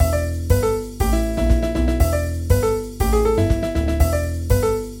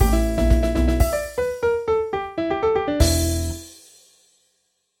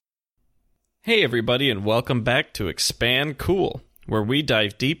Hey everybody, and welcome back to Expand Cool, where we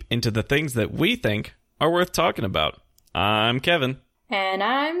dive deep into the things that we think are worth talking about. I'm Kevin. And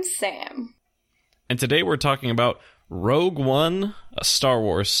I'm Sam. And today we're talking about Rogue One, a Star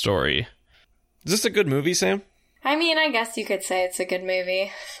Wars story. Is this a good movie, Sam? I mean, I guess you could say it's a good movie.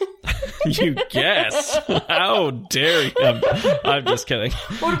 You guess? How dare you? I'm just kidding.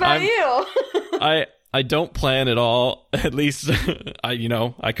 What about you? I don't plan at all, at least,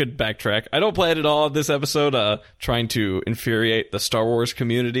 I could backtrack. I don't plan at all this episode trying to infuriate the Star Wars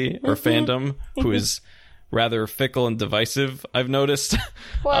community or fandom, who is rather fickle and divisive, I've noticed.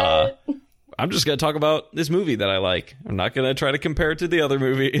 What? I'm just going to talk about this movie that I like. I'm not going to try to compare it to the other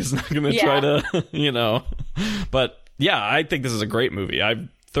movies. Not going to try to, But yeah, I think this is a great movie. I've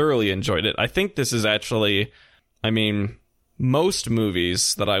thoroughly enjoyed it. I think this is actually, most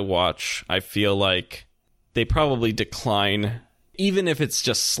movies that I watch, I feel like they probably decline, even if it's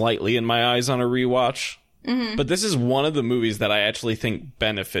just slightly in my eyes on a rewatch. Mm-hmm. But this is one of the movies that I actually think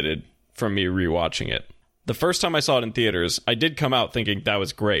benefited from me rewatching it. The first time I saw it in theaters, I did come out thinking that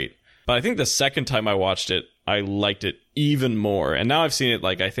was great. But I think the second time I watched it, I liked it even more. And now I've seen it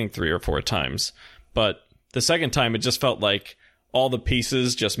I think 3 or 4 times. But the second time, it just felt like all the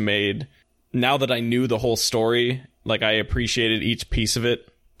pieces just made... Now that I knew the whole story, I appreciated each piece of it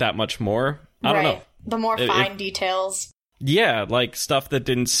that much more. I don't know. The more fine details. Yeah, stuff that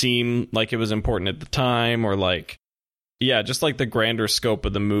didn't seem like it was important at the time, or just the grander scope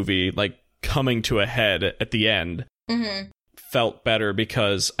of the movie, coming to a head at the end, felt better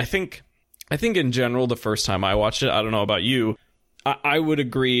because I think in general, the first time I watched it, I don't know about you, I would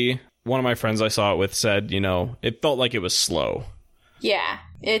agree. One of my friends I saw it with said, it felt like it was slow. Yeah,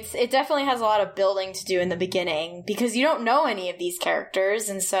 it definitely has a lot of building to do in the beginning because you don't know any of these characters,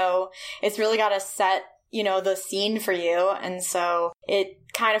 and so it's really got to set, the scene for you, and so it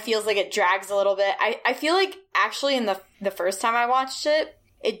kind of feels like it drags a little bit. I feel like actually in the first time I watched it,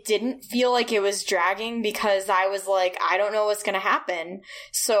 it didn't feel like it was dragging because I was like, I don't know what's going to happen.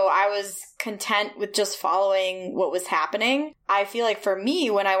 So I was content with just following what was happening. I feel like for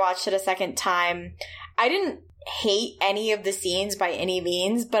me, when I watched it a second time, I didn't hate any of the scenes by any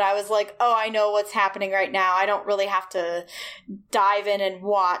means, but I was like, oh, I know what's happening right now. I don't really have to dive in and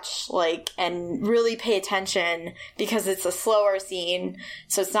watch, and really pay attention because it's a slower scene,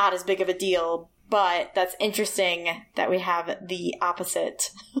 so it's not as big of a deal. But that's interesting that we have the opposite.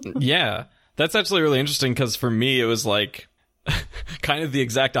 Yeah, that's actually really interesting because for me, it was kind of the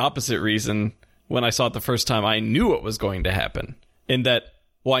exact opposite reason. When I saw it the first time, I knew what was going to happen in that,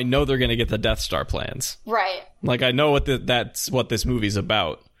 well, I know they're going to get the Death Star plans. Right. I know that's what this movie's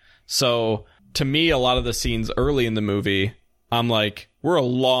about. So, to me, a lot of the scenes early in the movie, I'm like, we're a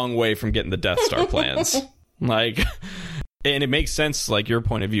long way from getting the Death Star plans. And it makes sense, your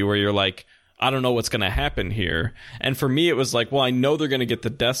point of view, where you're like, I don't know what's going to happen here. And for me, it was well, I know they're going to get the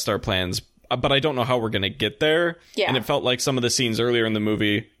Death Star plans, but I don't know how we're going to get there. Yeah. And it felt like some of the scenes earlier in the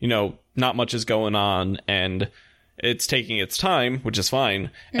movie, not much is going on, and it's taking its time, which is fine.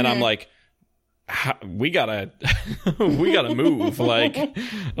 And I'm like, we gotta move.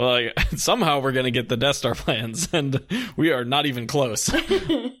 Somehow we're gonna get the Death Star plans, and we are not even close.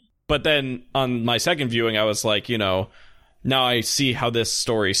 But then on my second viewing, I was like, now I see how this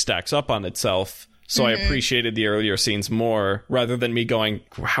story stacks up on itself. So I appreciated the earlier scenes more, rather than me going,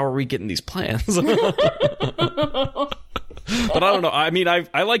 how are we getting these plans? But I don't know. I mean,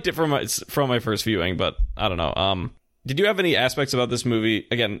 I liked it from my first viewing, but I don't know. Did you have any aspects about this movie,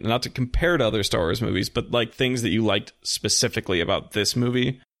 again, not to compare to other Star Wars movies, but things that you liked specifically about this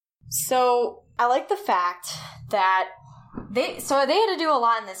movie? So I like the fact that they had to do a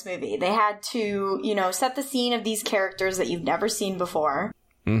lot in this movie. They had to, set the scene of these characters that you've never seen before.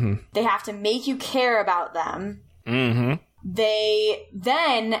 Mm-hmm. They have to make you care about them. Mm-hmm. They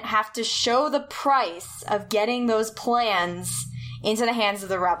then have to show the price of getting those plans into the hands of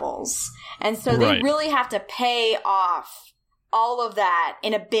the rebels. And so they really have to pay off all of that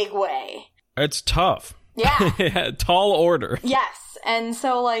in a big way. It's tough. Yeah. Tall order. Yes. And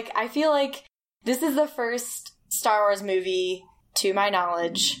so, I feel like this is the first Star Wars movie, to my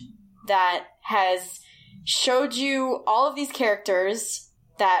knowledge, that has showed you all of these characters,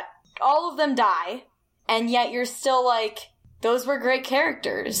 that all of them die, and yet you're still those were great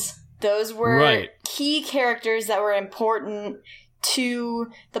characters. Those were key characters that were important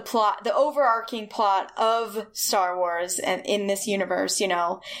to the plot, the overarching plot of Star Wars and in this universe.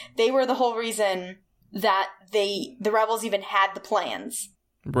 They were the whole reason that the rebels even had the plans.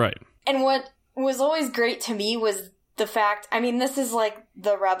 Right. And what was always great to me was the fact, this is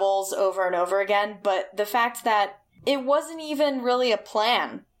the rebels over and over again, but the fact that it wasn't even really a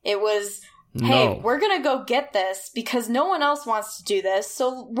plan. It was hey, we're gonna go get this because no one else wants to do this,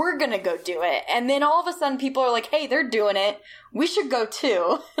 so we're gonna go do it. And then all of a sudden people are like, hey, they're doing it, we should go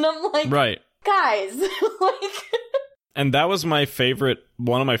too. And I'm like, right, guys, like... And that was one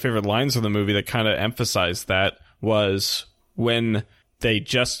of my favorite lines of the movie that kind of emphasized that, was when they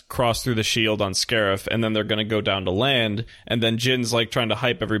just cross through the shield on Scarif, and then they're going to go down to land, and then Jin's like trying to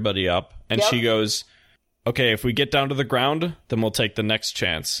hype everybody up, and she goes, okay, if we get down to the ground, then we'll take the next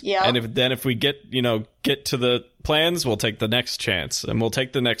chance. Yeah. And if we get to the plans, we'll take the next chance, and we'll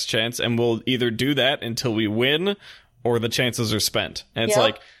take the next chance, and we'll either do that until we win, or the chances are spent. And it's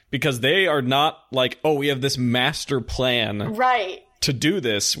like, because they are not like, oh, we have this master plan. Right. To do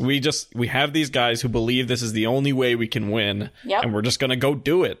this, we have these guys who believe this is the only way we can win, and we're just gonna go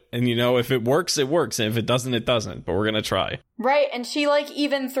do it. And if it works, it works, and if it doesn't, it doesn't. But we're gonna try. Right, and she like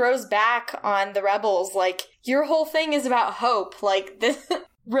even throws back on the rebels, like, your whole thing is about hope. Like, this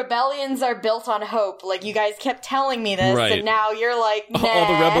rebellions are built on hope. Like, you guys kept telling me this, and now you're like, nah. All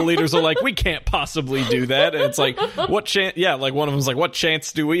the rebel leaders are like, we can't possibly do that. And it's like, what chance? Yeah, like one of them's like, what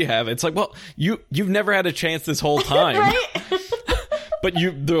chance do we have? It's like, well, you've never had a chance this whole time. Right. But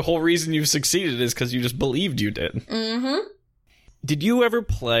the whole reason you've succeeded is because you just believed you did. Mm-hmm. Did you ever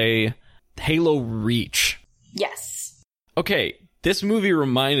play Halo Reach? Yes. Okay, this movie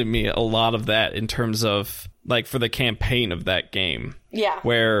reminded me a lot of that in terms of, like, for the campaign of that game. Yeah.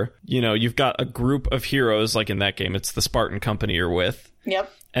 Where, you've got a group of heroes, like in that game, it's the Spartan company you're with.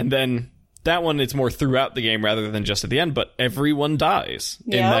 Yep. And then that one, it's more throughout the game rather than just at the end, but everyone dies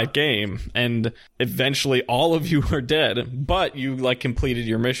in that game. And eventually all of you are dead, but you, like, completed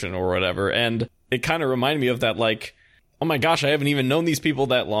your mission or whatever. And it kind of reminded me of that, like, oh my gosh, I haven't even known these people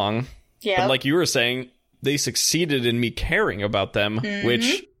that long. Yeah. But like you were saying, they succeeded in me caring about them,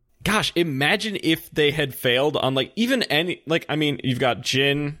 which, gosh, imagine if they had failed on, like, even any, like, I mean, you've got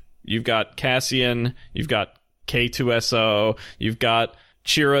Jin, you've got Cassian, you've got K2SO, you've got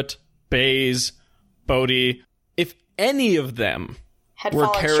Chirrut, Baze, Bodhi. If any of them were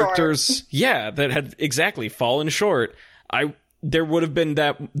characters, that had exactly fallen short, there would have been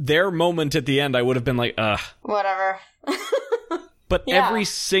their moment at the end. I would have been like, whatever. But every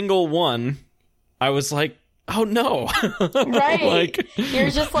single one, I was like, oh no. Right. Like, you're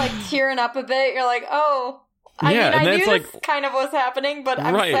just like tearing up a bit. You're like, oh. I mean, I knew this kind of was happening, but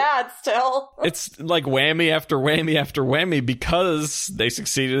I'm sad still. It's like whammy after whammy after whammy because they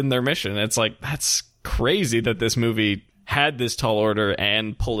succeeded in their mission. It's like, that's crazy that this movie had this tall order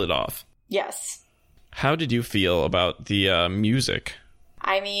and pulled it off. Yes. How did you feel about the music?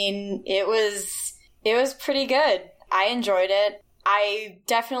 I mean, it was pretty good. I enjoyed it. I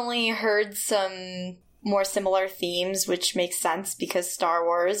definitely heard some more similar themes, which makes sense because Star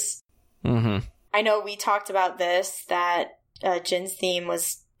Wars. Mm-hmm. I know we talked about this, that Jin's theme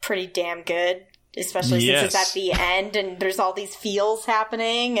was pretty damn good, especially since it's at the end and there's all these feels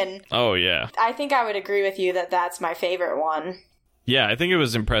happening. And oh, yeah. I think I would agree with you that that's my favorite one. Yeah, I think it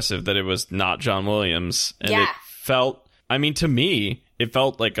was impressive that it was not John Williams. And it felt, I mean, to me, it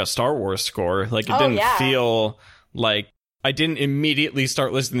felt like a Star Wars score. Like, it didn't feel like, I didn't immediately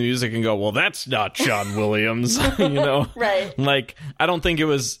start listening to music and go, well, that's not John Williams, Right. Like, I don't think it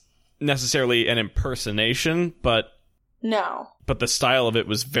was necessarily an impersonation, but the style of it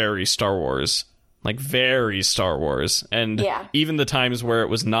was very Star Wars, like very Star Wars. And even the times where it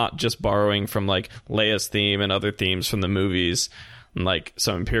was not just borrowing from like Leia's theme and other themes from the movies, and like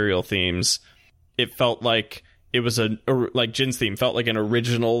some Imperial themes, it felt like it was like Jin's theme felt like an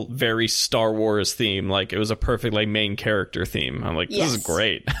original, very Star Wars theme. Like, it was a perfect like main character theme. I'm like, this is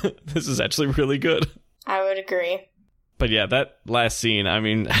great. This is actually really good. I would agree. But yeah, that last scene, I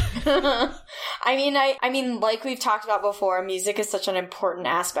mean... I mean, like we've talked about before, music is such an important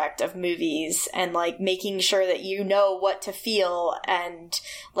aspect of movies, and like making sure that you know what to feel and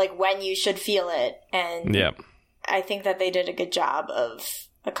like when you should feel it. And I think that they did a good job of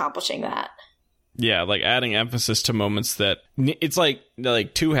accomplishing that. Yeah, like adding emphasis to moments that it's like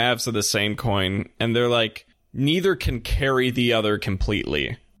two halves of the same coin, and they're like neither can carry the other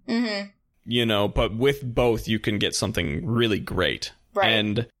completely. Mm-hmm. But with both, you can get something really great. Right.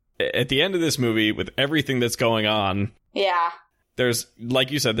 And at the end of this movie, with everything that's going on, there's,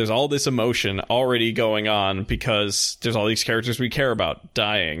 like you said, there's all this emotion already going on because there's all these characters we care about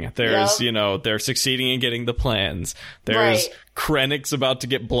dying. There's, they're succeeding in getting the plans. There's Krennic's about to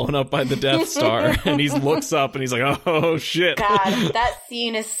get blown up by the Death Star, and he looks up and he's like, oh, shit. God, that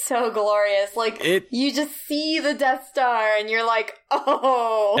scene is so glorious. Like, you just see the Death Star, and you're like,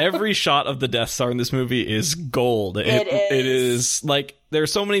 oh. Every shot of the Death Star in this movie is gold. It is, like, there are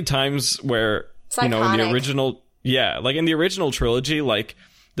so many times where, it's iconic. in the original... Yeah, like in the original trilogy, like,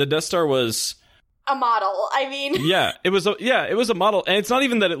 The Death Star was a model. I mean, it was a model, and it's not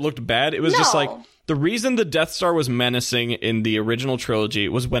even that it looked bad. It was just like the reason the Death Star was menacing in the original trilogy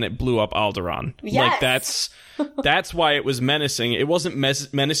was when it blew up Alderaan. Yes. Like that's why it was menacing. It wasn't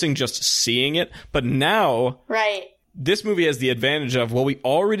menacing just seeing it, but now right. This movie has the advantage of, well, we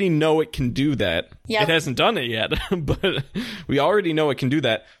already know it can do that. Yep. It hasn't done it yet, but we already know it can do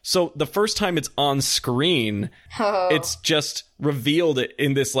that. So the first time it's on screen, it's just revealed it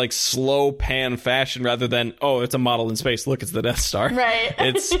in this like slow pan fashion rather than, oh, it's a model in space. Look, it's the Death Star. Right.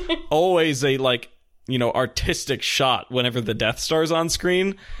 It's always a like, you know, artistic shot whenever the Death Star's on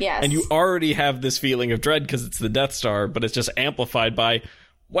screen. Yes. And you already have this feeling of dread because it's the Death Star, but it's just amplified by,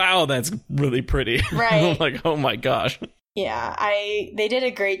 wow, that's really pretty. Right. Like, oh my gosh. Yeah, they did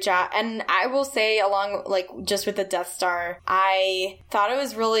a great job. And I will say, along, like, just with the Death Star, I thought it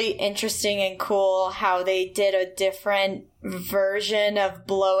was really interesting and cool how they did a different version of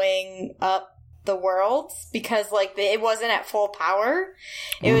blowing up the worlds, because like it wasn't at full power,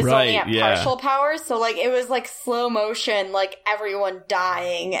 it was only at partial power, so like it was like slow motion, like everyone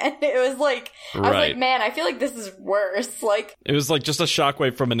dying, and it was like I was like, man, I feel like this is worse. Like it was like just a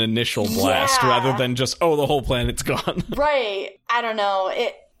shockwave from an initial blast rather than just, oh, the whole planet's gone. Right. I don't know,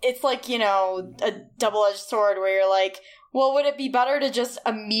 it's like, you know, a double-edged sword where you're like, well, would it be better to just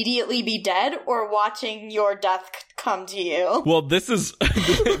immediately be dead or watching your death come to you? Well, this is,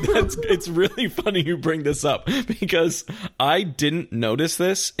 it's really funny you bring this up, because I didn't notice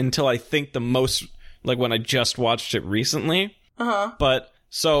this until I think the most, like when I just watched it recently. Uh-huh. But,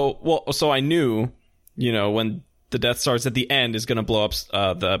 so I knew, you know, when the Death Star's at the end is going to blow up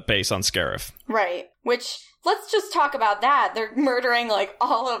the base on Scarif. Right. Which, let's just talk about that. They're murdering, like,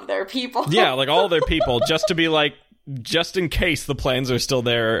 all of their people. Yeah, like all their people, just to be like, just in case the plans are still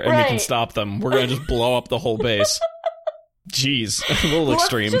there and we can stop them, we're gonna just blow up the whole base. Jeez, a little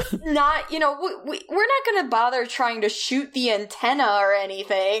extreme. Let's just not, you know, we're not gonna bother trying to shoot the antenna or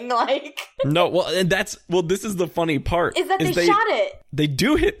anything, like... No, well, and this is the funny part. Is that they shot it. They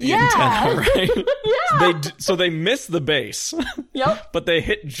do hit the antenna, right? Yeah. So they miss the base. Yep. But they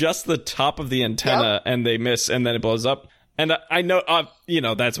hit just the top of the antenna, and they miss, and then it blows up. And I know, you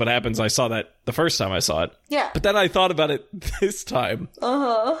know, that's what happens. I saw that the first time I saw it. Yeah. But then I thought about it this time.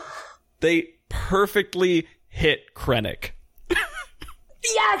 Uh-huh. They perfectly hit Krennic.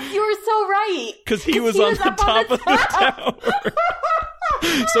 Yes, you were so right. Because he was on the top of the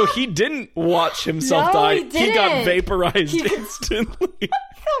tower. So he didn't watch himself die. He got vaporized instantly. He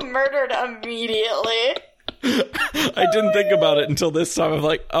got murdered immediately. I didn't think about it until this time. I'm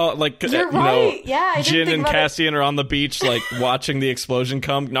like, oh, like, you're right. I Jin and Cassian are on the beach, like, watching the explosion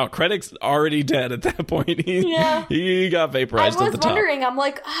come. No, Krennic's already dead at that point. He got vaporized at the top. I was wondering, I'm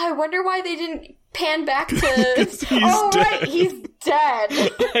like, oh, I wonder why they didn't pan back to... right, he's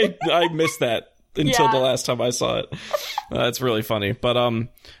dead. I missed that until the last time I saw it. That's really funny. But,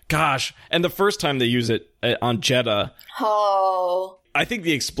 gosh, and the first time they use it on Jedha... Oh... I think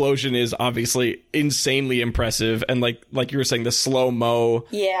the explosion is obviously insanely impressive, and like you were saying, the slow-mo,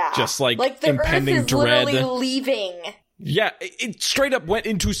 just like the impending Earth is dread. Literally leaving. Yeah, it straight up went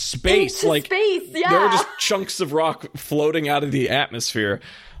into space. There were just chunks of rock floating out of the atmosphere.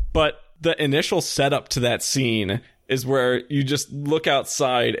 But the initial setup to that scene is where you just look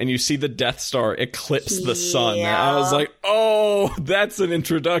outside and you see the Death Star eclipse the sun. And I was like, oh, that's an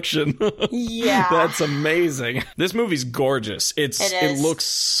introduction. Yeah. That's amazing. This movie's gorgeous. It looks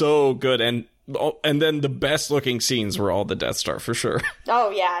so good. And then the best looking scenes were all the Death Star for sure. Oh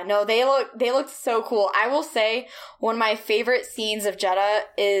yeah. No, they look so cool. I will say one of my favorite scenes of Jedha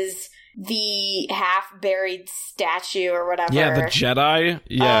is the half buried statue or whatever. Yeah, the Jedi.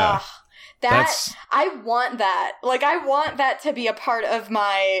 Yeah. I want that. Like, I want that to be a part of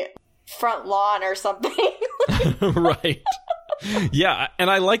my front lawn or something. Right. Yeah, and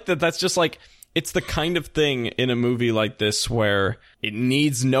I like that that's just like, it's the kind of thing in a movie like this where it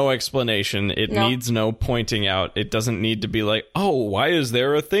needs no explanation. It needs no pointing out. It doesn't need to be like, oh, why is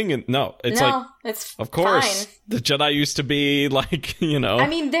there a thing? It's of course, fine. The Jedi used to be like, you know. I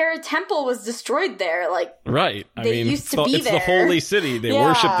mean, their temple was destroyed there. Like, right. They used to be there. It's the holy city. They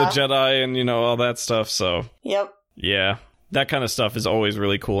worship the Jedi and, you know, all that stuff. So, yep. Yeah, that kind of stuff is always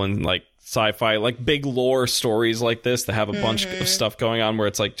really cool and like sci-fi, like big lore stories like this that have a bunch of stuff going on where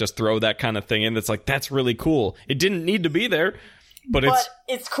it's like, just throw that kind of thing in. That's like, that's really cool. It didn't need to be there, but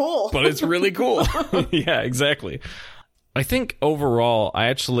it's cool. But it's really cool. Yeah, exactly. I think overall, I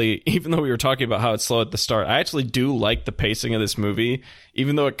actually, even though we were talking about how it's slow at the start, I actually do like the pacing of this movie,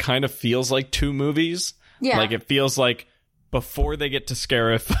 even though it kind of feels like two movies. Yeah. Like, it feels like before they get to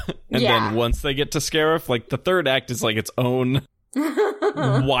Scarif, and then once they get to Scarif, like, the third act is like its own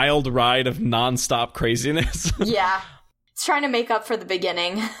wild ride of nonstop craziness. Yeah. It's trying to make up for the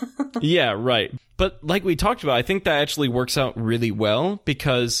beginning. Yeah, right. But like we talked about, I think that actually works out really well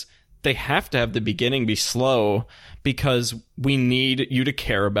because they have to have the beginning be slow because we need you to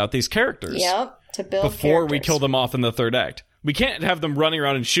care about these characters. Yep, to build before characters. we kill them off in the third act. We can't have them running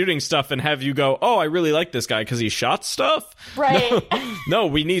around and shooting stuff and have you go, oh, I really like this guy because he shot stuff. Right. No,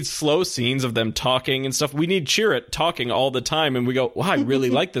 we need slow scenes of them talking and stuff. We need Chirrut talking all the time and we go, wow, I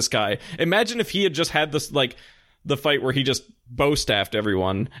really like this guy. Imagine if he had just had this, like, the fight where he just bow-staffed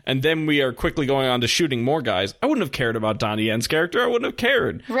everyone, and then we are quickly going on to shooting more guys. I wouldn't have cared about Donnie Yen's character. I wouldn't have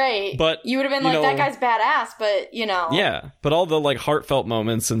cared. Right. But you would have been like, that guy's badass, but, you know. Yeah, but all the, like, heartfelt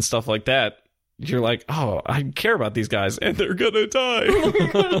moments and stuff like that, you're like, oh, I care about these guys, and they're gonna die.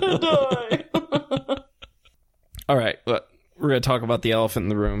 They're gonna die. All right, but we're gonna talk about the elephant in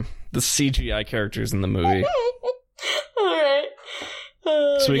the room. The CGI characters in the movie. All right.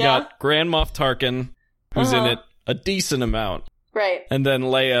 So we got Grand Moff Tarkin, who's in it a decent amount. Right. And then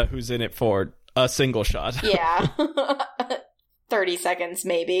Leia, who's in it for a single shot. Yeah. 30 seconds,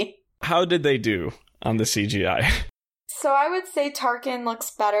 maybe. How did they do on the CGI? So I would say Tarkin looks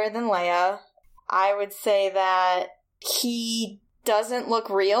better than Leia. I would say that he doesn't look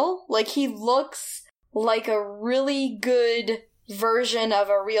real. Like, he looks like a really good version of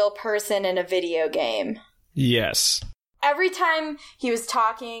a real person in a video game. Yes. Every time he was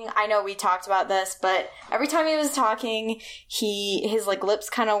talking, I know we talked about this, but every time he was talking, his like lips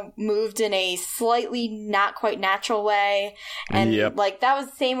kind of moved in a slightly not quite natural way. And like that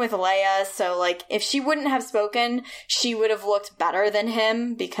was the same with Leia. So like if she wouldn't have spoken, she would have looked better than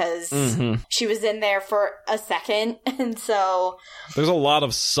him because she was in there for a second. And so there's a lot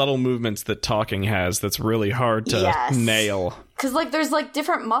of subtle movements that talking has that's really hard to nail. Because, like, there's, like,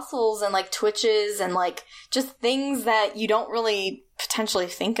 different muscles and, like, twitches and, like, just things that you don't really potentially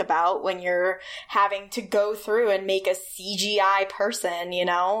think about when you're having to go through and make a CGI person, you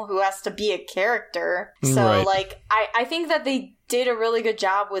know, who has to be a character. So, like, I think that they did a really good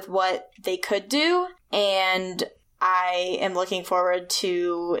job with what they could do, and I am looking forward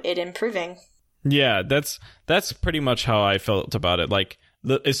to it improving. Yeah, that's pretty much how I felt about it. Like,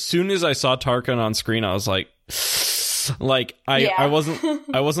 as soon as I saw Tarkin on screen, I was like... Like I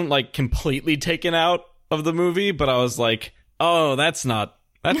wasn't like completely taken out of the movie, but I was like, oh, that's not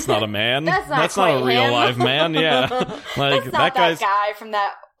a man. that's not a real live man. Yeah, like that's not that guy from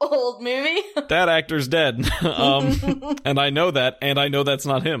that old movie. That actor's dead. And I know that, and I know that's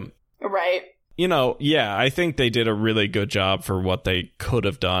not him. Right. You know, yeah, I think they did a really good job for what they could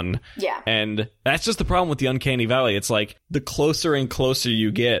have done. Yeah. And that's just the problem with the Uncanny Valley. It's like the closer and closer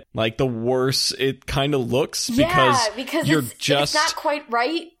you get, like the worse it kind of looks because it's not quite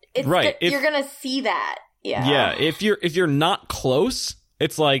right. It's right. You're going to see that. Yeah. Yeah. If you're not close,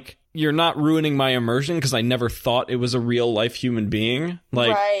 it's like you're not ruining my immersion because I never thought it was a real life human being.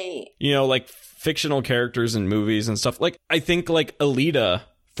 Like, you know, like fictional characters in movies and stuff. Like, I think like Alita,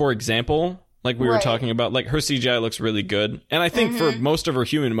 for example, like we were talking about, like her CGI looks really good. And I think for most of her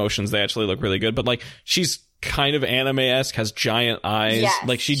human emotions, they actually look really good. But like she's kind of anime-esque, has giant eyes. Yes.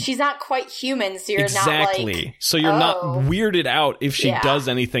 Like she's not quite human, so you're not like... So you're not weirded out if she does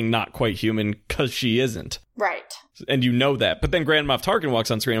anything not quite human because she isn't. Right. And you know that. But then Grand Moff Tarkin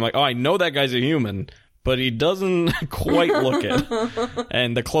walks on screen. I'm like, oh, I know that guy's a human, but he doesn't quite look it.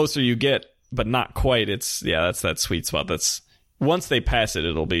 And the closer you get, but not quite, that's that sweet spot. That's... Once they pass it,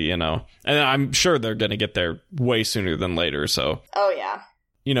 it'll be, you know... And I'm sure they're going to get there way sooner than later, so... Oh, yeah.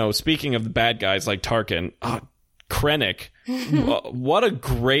 You know, speaking of the bad guys like Tarkin, Krennic, what a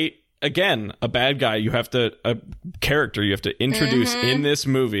great... Again, a bad guy a character you have to introduce in this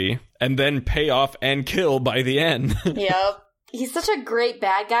movie and then pay off and kill by the end. Yep. He's such a great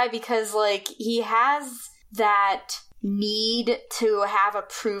bad guy because, like, he has that... need to have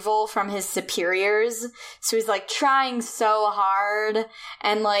approval from his superiors, so he's like trying so hard,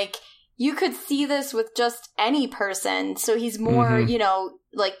 and like you could see this with just any person, so he's more you know,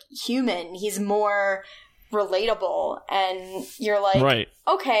 like human, he's more relatable, and you're like,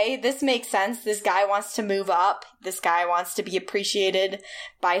 okay, this makes sense. This guy wants to move up, this guy wants to be appreciated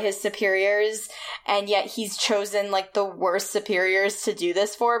by his superiors, and yet he's chosen like the worst superiors to do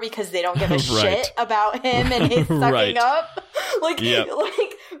this for because they don't give a shit about him and his sucking up. Like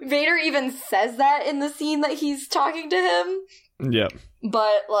Vader even says that in the scene that he's talking to him. Yep.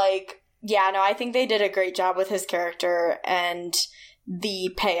 But like, yeah, no, I think they did a great job with his character and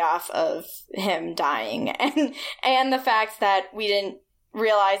the payoff of him dying, and the fact that we didn't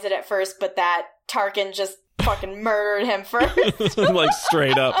realize it at first, but that Tarkin just fucking murdered him first. Like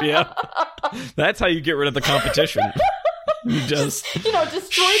straight up, yeah. That's how you get rid of the competition. You just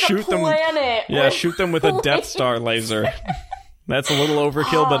destroy the planet. Shoot them with a Death Star laser. That's a little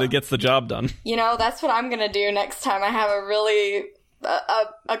overkill, but it gets the job done. That's what I'm going to do next time I have a really,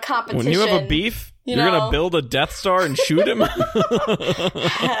 a competition. When you have a beef, you're going to build a Death Star and shoot him?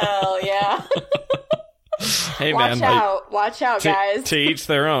 Hell yeah. Hey, Watch out, guys. To each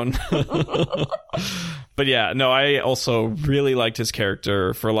their own. But yeah, no, I also really liked his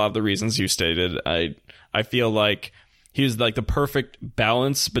character for a lot of the reasons you stated. I feel like he was like the perfect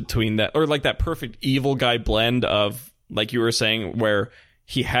balance between that, or like that perfect evil guy blend of, like you were saying, where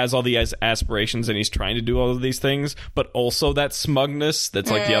he has all these aspirations and he's trying to do all of these things, but also that smugness that's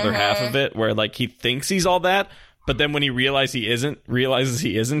like the other half of it, where like he thinks he's all that, but then when he realizes he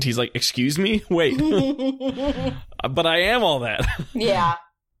isn't, he's like, excuse me? Wait. But I am all that. Yeah.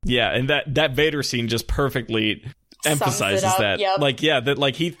 Yeah, and that Vader scene just perfectly emphasizes that. Yep. That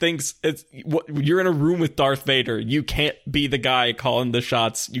like he thinks you're in a room with Darth Vader. You can't be the guy calling the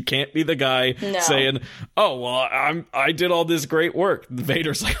shots. You can't be the guy saying, "Oh, well, I did all this great work."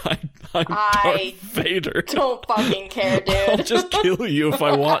 Vader's like, "I'm Darth Vader. Don't fucking care, dude. I'll just kill you if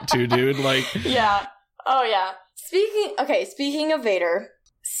I want to, dude." Like, yeah. Oh yeah. Speaking of Vader,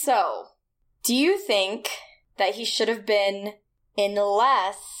 so do you think that he should have been in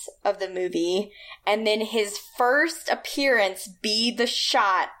less of the movie, and then his first appearance be the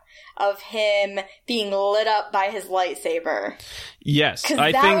shot of him being lit up by his lightsaber? Yes,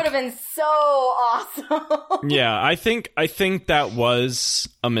 because that would have been so awesome. Yeah, I think that was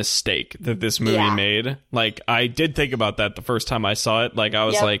a mistake that this movie made. Like, I did think about that the first time I saw it. Like, I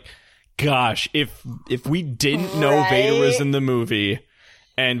was like, gosh, if we didn't know Vader was in the movie,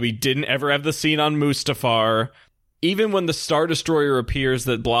 and we didn't ever have the scene on Mustafar, even when the Star Destroyer appears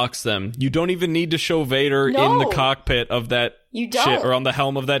that blocks them, you don't even need to show Vader in the cockpit of that ship, or on the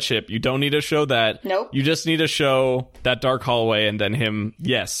helm of that ship. You don't need to show that. Nope. You just need to show that dark hallway and then him.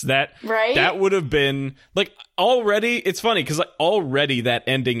 Yes, that would have been, like, already, it's funny, because like, already that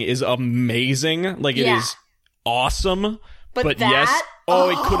ending is amazing. Like, it is awesome. But yes,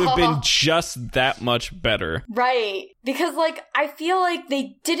 it could have been just that much better. Right. Because, like, I feel like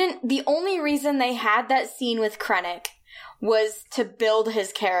the only reason they had that scene with Krennic was to build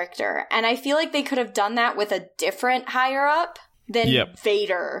his character. And I feel like they could have done that with a different higher up than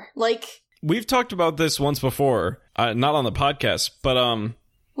Vader. Like, we've talked about this once before, not on the podcast, but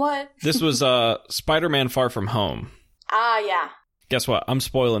what? This was Spider-Man Far From Home. Ah, yeah. Guess what? I'm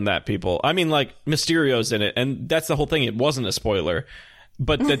spoiling that, people. I mean, like, Mysterio's in it, and that's the whole thing. It wasn't a spoiler.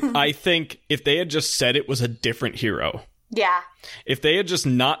 But that I think if they had just said it was a different hero. Yeah. If they had just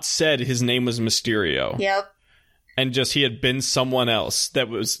not said his name was Mysterio. Yep. And just he had been someone else that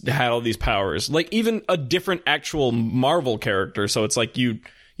had all these powers. Like, even a different actual Marvel character. So it's like you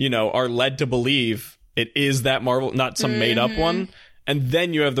are led to believe it is that Marvel, not some made-up one. And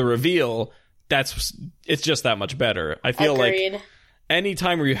then you have the reveal. It's just that much better. I feel Agreed. Like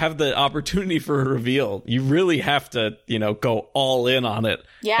anytime where you have the opportunity for a reveal, you really have to, go all in on it.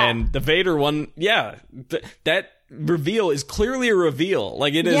 Yeah. And the Vader one, that reveal is clearly a reveal.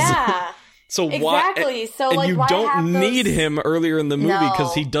 Like, it is. Yeah. So exactly. So, and like, you why don't need those... him earlier in the movie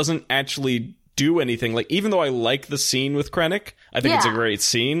because No. he doesn't actually do anything. Like, even though I like the scene with Krennic, I think it's a great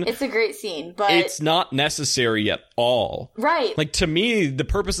scene. It's a great scene, but it's not necessary at all. Right. Like, to me, the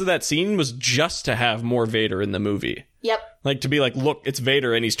purpose of that scene was just to have more Vader in the movie. Yep. Like, to be like, look, it's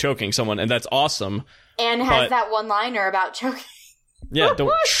Vader and he's choking someone, and that's awesome. And has that one-liner about choking. Yeah,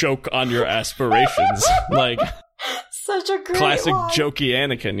 don't choke on your aspirations. Like, such a great classic line. jokey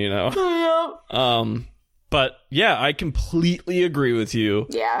Anakin, Yep. But yeah, I completely agree with you.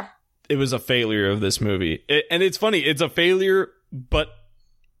 Yeah. It was a failure of this movie. And it's funny, it's a failure, but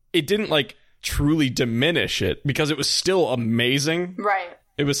it didn't, like, truly diminish it, because it was still amazing. Right.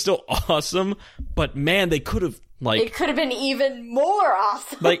 It was still awesome, but man, they could have, like... It could have been even more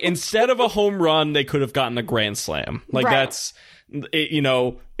awesome. Like, instead of a home run, they could have gotten a grand slam. Like, Right.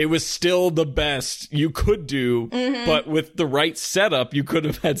 It was still the best you could do, but with the right setup, you could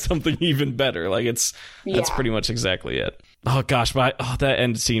have had something even better. Like, that's pretty much exactly it. Oh gosh, but that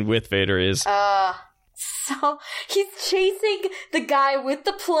end scene with Vader is... So he's chasing the guy with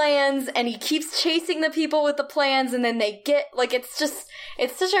the plans, and he keeps chasing the people with the plans, and then they get, like, it's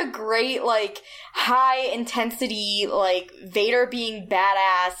such a great, like, high intensity, like, Vader being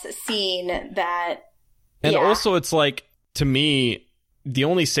badass scene that... And also, it's like, to me, the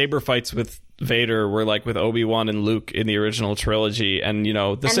only saber fights with Vader were like with Obi-Wan and Luke in the original trilogy, and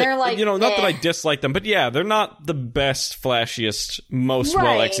they're like, not that I dislike them, but yeah, they're not the best, flashiest, most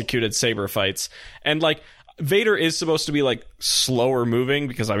well executed saber fights. And like, Vader is supposed to be like slower moving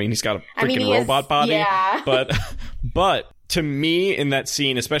because he's got a freaking robot body. Yeah. But to me in that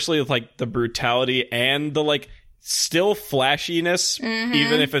scene, especially with like the brutality and the like still flashiness,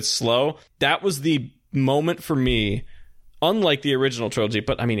 even if it's slow, that was the moment for me, unlike the original trilogy,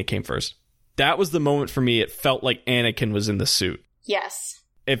 but I mean, it came first. That was the moment for me. It felt like Anakin was in the suit. Yes.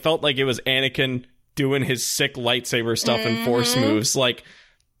 It felt like it was Anakin doing his sick lightsaber stuff and force moves. Like,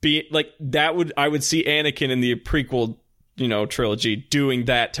 I would see Anakin in the prequel, trilogy doing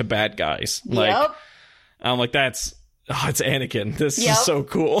that to bad guys. Like, I'm like, it's Anakin. This is so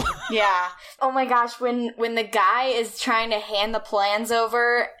cool. Yeah. Oh my gosh, when the guy is trying to hand the plans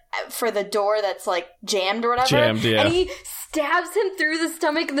over for the door that's like jammed or whatever, and he stabs him through the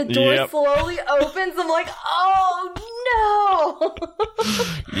stomach and the door slowly opens, I'm like, oh no.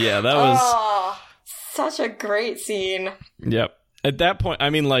 Yeah, that was such a great scene. Yep. At that point, I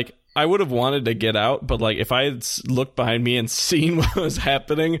mean, like, I would have wanted to get out, but like if I had looked behind me and seen what was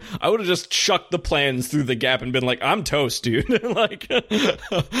happening, I would have just chucked the plans through the gap and been like, I'm toast, dude. Like,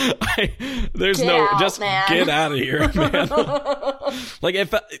 there's get out of here, man. Like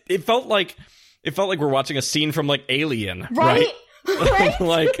it felt like we're watching a scene from like Alien, right? Right?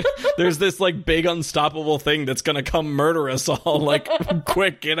 Like there's this like big unstoppable thing that's gonna come murder us all. Like,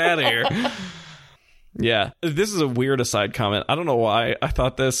 quick, get out of here. Yeah, this is a weird aside comment. I don't know why I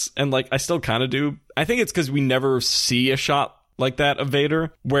thought this, and like I still kind of do. I think it's because we never see a shot like that of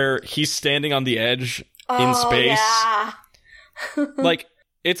Vader where he's standing on the edge in space. Yeah. Like,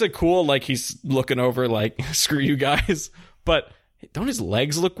 it's a cool, like, he's looking over like, screw you guys, but don't his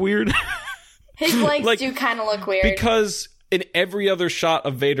legs look weird? His legs like, do kind of look weird. Because in every other shot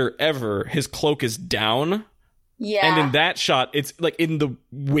of Vader ever, his cloak is down. Yeah. And in that shot, it's like in the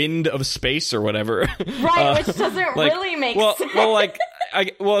wind of space or whatever. Right, which doesn't really make sense. Well, like,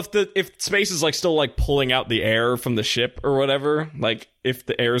 if space is like still like pulling out the air from the ship or whatever, like if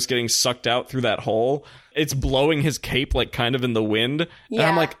the air is getting sucked out through that hole, it's blowing his cape like kind of in the wind. Yeah. And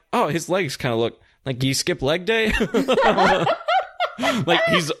I'm like, oh, his legs kind of look like, you skip leg day? Like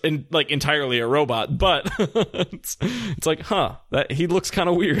he's entirely a robot, but it's like, that he looks kind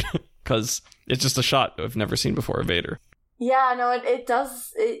of weird because it's just a shot I've never seen before of Vader. Yeah, no, it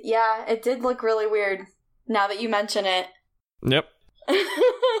does. It did look really weird now that you mention it. Yep.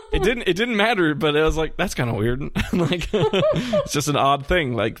 It didn't matter, but it was like, that's kind of weird. Like, it's just an odd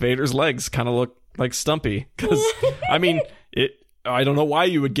thing. Like, Vader's legs kind of look like stumpy because, I mean, I don't know why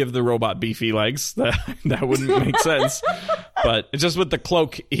you would give the robot beefy legs. That wouldn't make sense. But it's just with the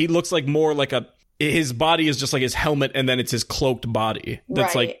cloak, he looks like more like his body is just like his helmet, and then it's his cloaked body.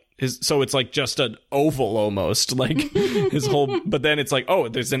 That's right. Like so it's like just an oval almost, like his whole. But then it's like, oh,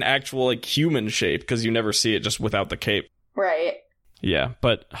 there's an actual like human shape because you never see it just without the cape. Right. Yeah,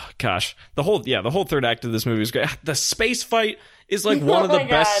 but gosh, the whole third act of this movie is great. The space fight is like one of the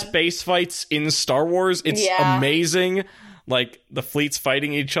best space fights in Star Wars. It's amazing. Like, the fleets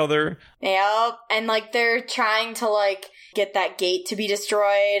fighting each other. Yep, and like they're trying to like get that gate to be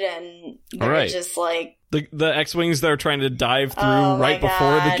destroyed, and they're just like the X-Wings that are trying to dive through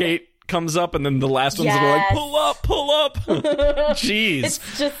before the gate comes up, and then the last ones are like, pull up. Jeez.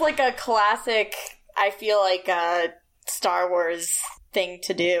 It's just like a classic, I feel like, Star Wars thing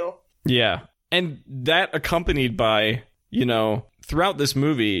to do. Yeah. And that accompanied by, throughout this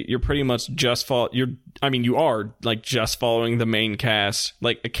movie, you're pretty much just you are like just following the main cast,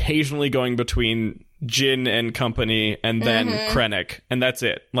 like occasionally going between Jyn and company and then Krennic, and that's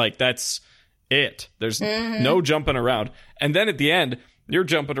it. Like, that's it. There's no jumping around. And then at the end, you're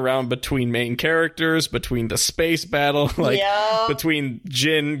jumping around between main characters, between the space battle, like between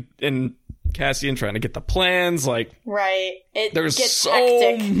Jyn and Cassian trying to get the plans, like, right. There's so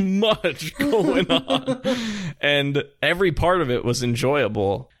hectic. much going on, and every part of it was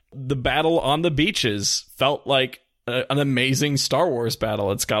enjoyable. The battle on the beaches felt like an amazing Star Wars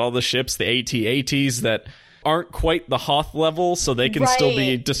battle. It's got all the ships, the AT-ATs that aren't quite the Hoth level, so they can still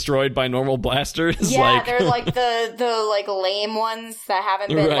be destroyed by normal blasters. Yeah, they're like the like lame ones that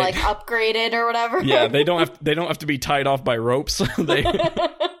haven't been like upgraded or whatever. Yeah, they don't have to be tied off by ropes.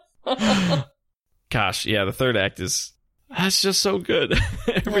 Gosh, yeah, the third act that's just so good.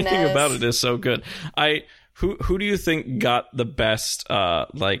 Everything about it is so good. Who do you think got the best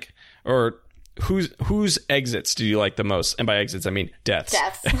or whose exits do you like the most? And by exits I mean deaths.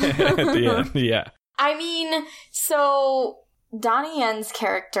 At the end. Yeah. I mean, so Donnie Yen's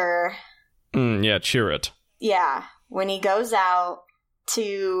character, Chirrut. Yeah, when he goes out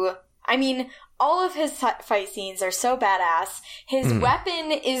to, I mean, all of his fight scenes are so badass. His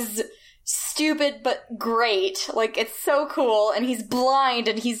weapon is stupid but great. Like, it's so cool, and he's blind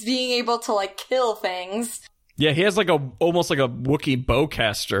and he's being able to like kill things. Yeah, he has like almost like a Wookiee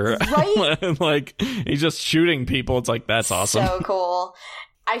bowcaster. Right? Like, he's just shooting people. It's like, that's awesome. So cool.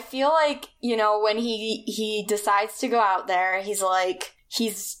 I feel like, you know, when he decides to go out there,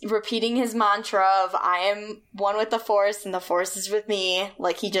 he's repeating his mantra of, I am one with the Force and the Force is with me.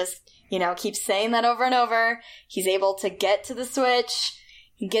 Like, he just, you know, keeps saying that over and over. He's able to get to the switch.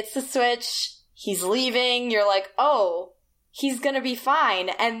 He gets the switch. He's leaving. You're like, oh, he's gonna be fine.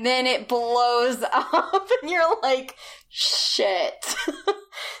 And then it blows up and you're like, shit.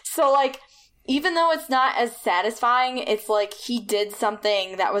 So, like, even though it's not as satisfying, it's like he did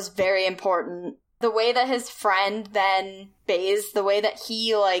something that was very important. The way that his friend then Baze, the way that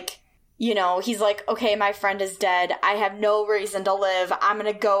he, like, you know, he's like, okay, my friend is dead. I have no reason to live. I'm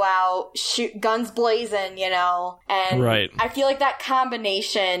gonna go out, shoot, guns blazing, you know? And right. I feel like that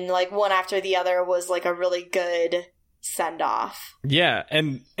combination, like, one after the other, was, like, a really good send-off. Yeah,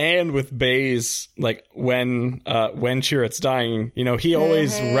 and with Baze, like, when Chirrut's dying, you know, he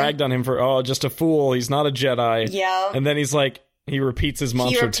always ragged on him for, oh, just a fool, he's not a Jedi. Yeah. And then he's like, he repeats his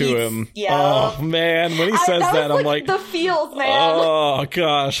mantra to him. Yeah. Oh, man, when he says that, I'm like, the feels, man. Oh,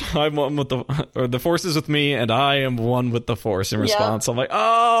 gosh, I'm one with the Force is with me, and I am one with the Force in response. I'm like,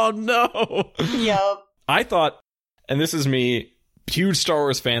 oh, no. Yep. I thought, and this is me, huge Star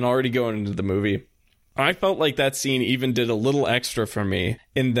Wars fan, already going into the movie, I felt like that scene even did a little extra for me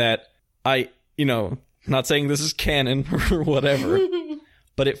in that you know, not saying this is canon or whatever,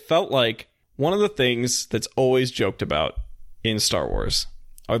 but it felt like one of the things that's always joked about in Star Wars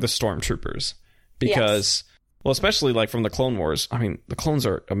are the stormtroopers. Because, well, especially like from the Clone Wars, I mean, the clones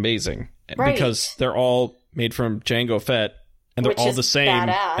are amazing. Right. Because they're all made from Jango Fett. And they're all the same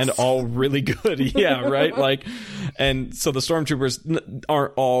badass. And all really good. Yeah, right? Like, and so the stormtroopers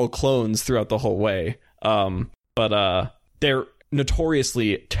aren't all clones throughout the whole way. But they're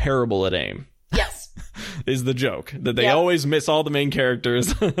notoriously terrible at aim. Yes. Is the joke. That they always miss all the main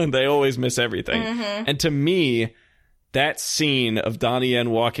characters. They always miss everything. Mm-hmm. And to me, that scene of Donnie Yen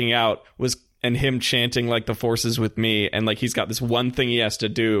walking out and him chanting like the Force is with me, and like he's got this one thing he has to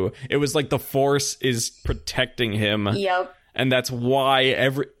do. It was like the Force is protecting him. Yep. And that's why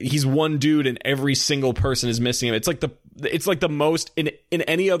he's one dude and every single person is missing him. It's like the most in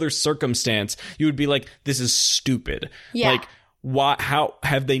any other circumstance you would be like, this is stupid. Yeah. Like, why? How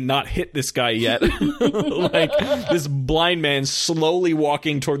have they not hit this guy yet? Like, this blind man slowly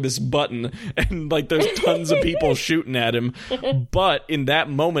walking toward this button, and like there's tons of people shooting at him. But in that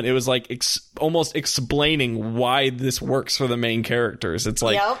moment, it was like almost explaining why this works for the main characters. It's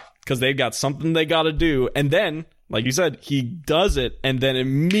like, because they've got something they got to do, and then, like you said, he does it and then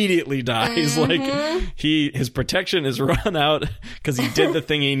immediately dies. Mm-hmm. Like, his protection is run out because he did the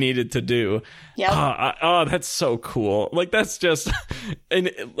thing he needed to do. Yeah. That's so cool. Like, that's just, in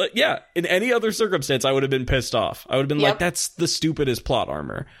any other circumstance, I would have been pissed off. I would have been like, that's the stupidest plot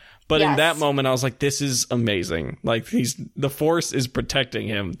armor. But in that moment, I was like, this is amazing. Like, the Force is protecting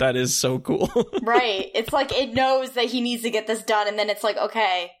him. That is so cool. Right. It's like, it knows that he needs to get this done, and then it's like,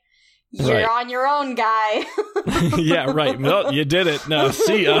 okay, you're on your own, guy. Yeah, right. Well, you did it. Now,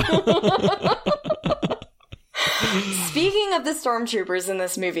 see ya. Speaking of the stormtroopers in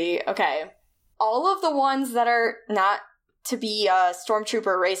this movie, okay, all of the ones that are, not to be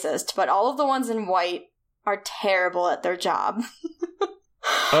stormtrooper racist, but all of the ones in white are terrible at their job.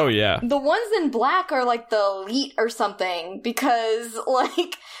 Oh, yeah. The ones in black are like the elite or something, because,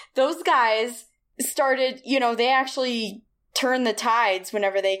 like, those guys started, you know, they actually turn the tides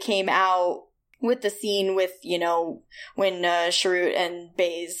whenever they came out with the scene with, you know, when Chirrut and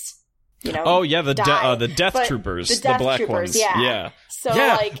Baze, you know, oh yeah, the death troopers, the black troopers, ones. Yeah. So,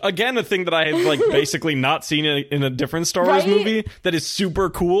 yeah, like, again, a thing that I have, like, basically not seen in a different Star Wars movie that is super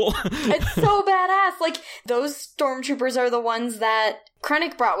cool. It's so badass. Like, those stormtroopers are the ones that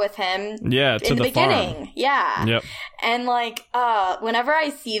Krennic brought with him. Yeah, to in the beginning. Farm. Yeah. Yep. And, like, whenever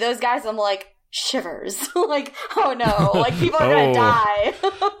I see those guys, I'm like, shivers. Like, oh no, like, people are gonna die.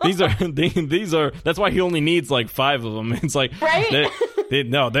 these are that's why he only needs like 5 of them. It's like, right? they're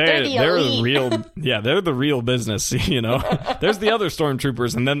the real, they're the real business, you know. There's the other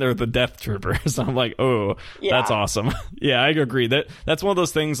stormtroopers, and then there are the death troopers. I'm like, oh, that's awesome. Yeah, I agree. That's one of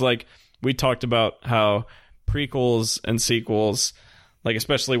those things, like, we talked about how prequels and sequels, like,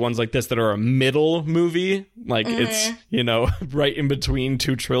 especially ones like this that are a middle movie, like, it's, you know, right in between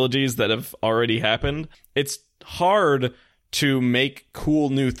 2 trilogies that have already happened. It's hard to make cool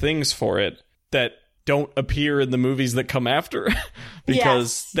new things for it that don't appear in the movies that come after.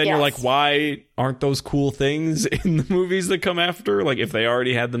 Because then you're like, why aren't those cool things in the movies that come after? Like, if they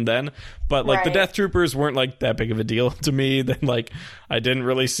already had them then. But, like, the Death Troopers weren't, like, that big of a deal to me. Then, like, I didn't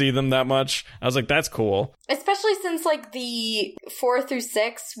really see them that much. I was like, that's cool. Especially since, like, the 4 through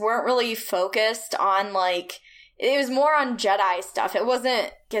 6 weren't really focused on, like, it was more on Jedi stuff. It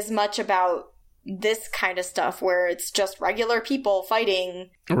wasn't as much about this kind of stuff where it's just regular people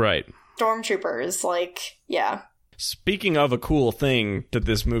fighting stormtroopers. Like, yeah. Speaking of a cool thing that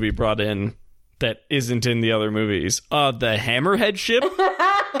this movie brought in that isn't in the other movies, the Hammerhead ship.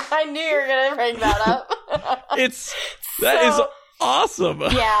 I knew you were gonna bring that up. That is awesome.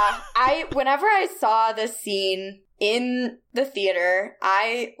 Yeah, whenever I saw this scene in the theater,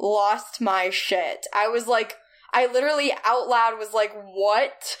 I lost my shit. I was like, I literally out loud was like,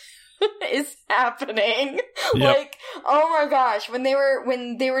 what is happening? Yep. Like, oh my gosh, when they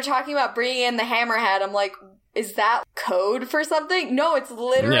were talking about bringing in the Hammerhead, I'm like, is that code for something? No, it's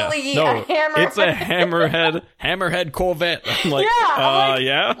literally a hammerhead. It's a hammerhead Corvette. I'm like,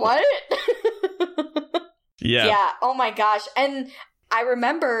 yeah. What? Yeah. Yeah. Oh my gosh. And I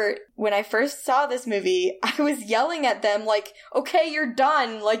remember when I first saw this movie, I was yelling at them like, okay, you're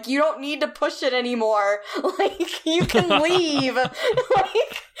done. Like, you don't need to push it anymore. Like, you can leave. Like,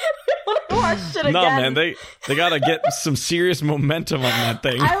 when I watched it again. No, man, they gotta get some serious momentum on that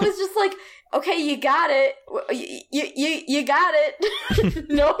thing. I was just like, okay, you got it. You got it.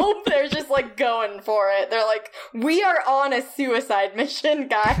 No, they're just like going for it. They're like, we are on a suicide mission,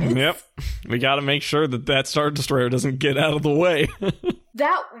 guys. Yep. We got to make sure that Star Destroyer doesn't get out of the way.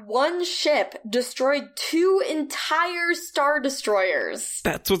 That one ship destroyed 2 entire Star Destroyers.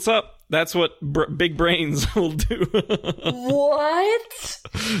 That's what's up. That's what big brains will do. What?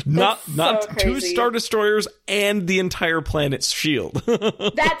 Not so 2 Star Destroyers and the entire planet's shield.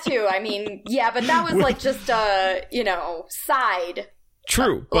 That too. I mean, yeah, but that was like just a, side.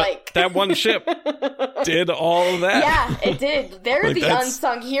 True, but like, that one ship did all of that. Yeah, it did. They're like, the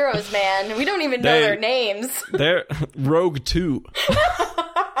unsung heroes, man. We don't even know their names. They're Rogue 2.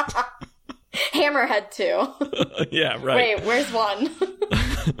 Hammerhead 2. Yeah, right. Wait, where's 1?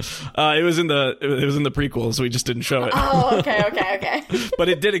 It was in the prequels. We just didn't show it. Oh, okay. But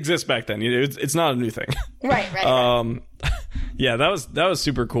it did exist back then. It's not a new thing. Right. Yeah, that was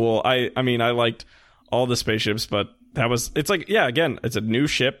super cool. I mean, I liked all the spaceships, but it's like, yeah, again, it's a new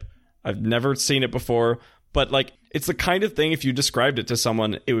ship. I've never seen it before, but like, it's the kind of thing if you described it to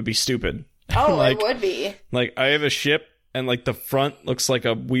someone, it would be stupid. Oh, like, it would be. Like, I have a ship and like the front looks like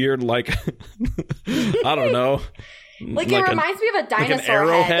a weird, like, I don't know. Like it reminds me of a dinosaur like an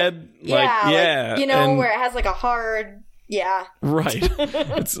arrowhead. Head. Like, where it has like a hard, Right.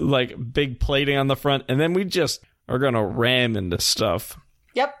 It's like big plating on the front, and then we just are gonna ram into stuff.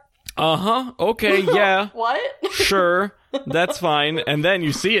 Yep. Okay, yeah. What? Sure, that's fine. And then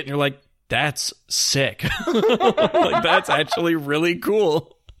you see it and you're like, that's sick. Like, that's actually really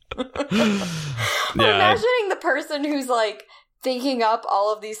cool. Imagining the person who's like thinking up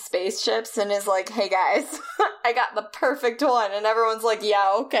all of these spaceships and is like, hey guys, I got the perfect one. And everyone's like,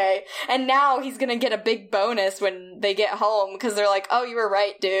 yeah, okay. And now he's gonna get a big bonus when they get home because they're like, oh, you were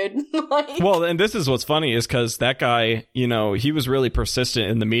right, dude. Like, well, and this is what's funny is because that guy, he was really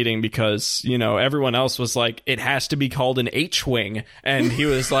persistent in the meeting because, everyone else was like, it has to be called an H-Wing. And he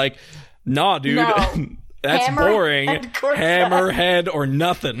was like, nah, dude. No. That's boring. Hammerhead or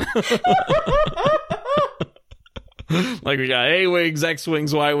nothing. Like, we got A-Wings,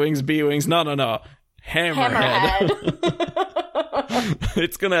 X-Wings, Y-Wings, B-Wings. No. Hammerhead.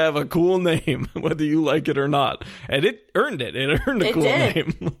 It's going to have a cool name, whether you like it or not. And it earned it. It earned a cool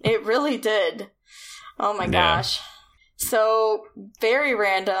name. It really did. Oh my gosh. So, very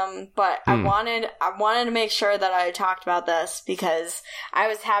random, but I wanted to make sure that I talked about this because I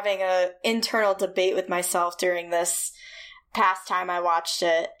was having an internal debate with myself during this past time I watched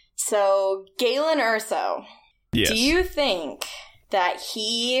it. So, Galen Erso. Yes. Do you think that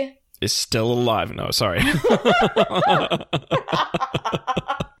he is still alive? No, sorry.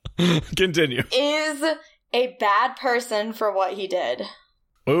 Continue. Is a bad person for what he did?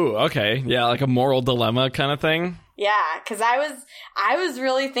 Ooh, okay. Yeah, like a moral dilemma kind of thing. Yeah, because I was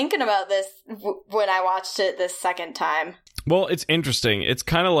really thinking about this when I watched it this second time. Well, it's interesting. It's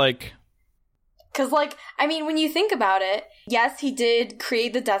kind of like... Because, like, I mean, when you think about it, yes, he did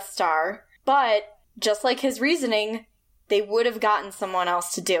create the Death Star, but just like his reasoning, they would have gotten someone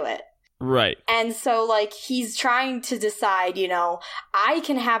else to do it. Right. And so, like, he's trying to decide, I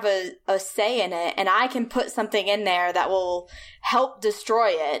can have a say in it, and I can put something in there that will help destroy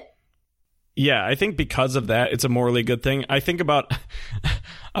it. Yeah, I think because of that, it's a morally good thing. I think about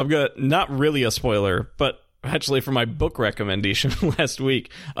I'm gonna, not really a spoiler, but actually for my book recommendation last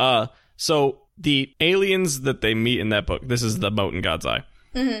week. So the aliens that they meet in that book, this is the Moat in God's Eye.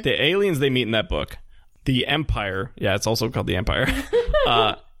 Mm-hmm. The aliens they meet in that book, the Empire, yeah, it's also called the Empire,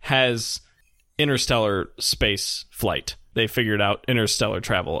 has interstellar space flight. They figured out interstellar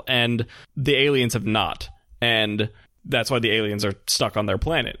travel, and the aliens have not. And that's why the aliens are stuck on their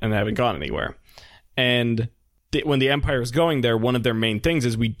planet and haven't gone anywhere. And when the Empire is going there, one of their main things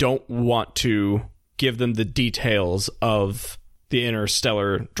is we don't want to give them the details of the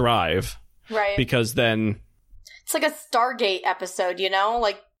interstellar drive. Right. Because then... It's like a Stargate episode, you know?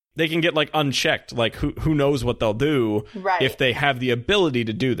 Like, they can get, like, unchecked. Like, who knows what they'll do if they have the ability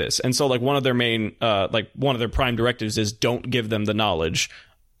to do this. And so, like, one of their main, one of their prime directives is don't give them the knowledge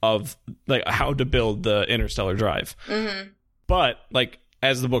of, like, how to build the interstellar drive. Mm-hmm. But, like,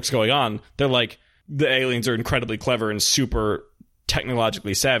 as the book's going on, they're like, the aliens are incredibly clever and super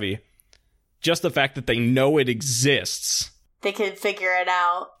technologically savvy. Just the fact that they know it exists. They can figure it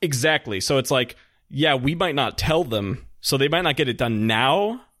out. Exactly. So it's like, yeah, we might not tell them, so they might not get it done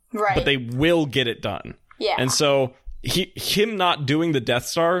now. Right. But they will get it done. Yeah. And so him not doing the Death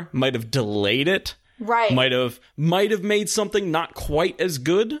Star might have delayed it. Right. Might have made something not quite as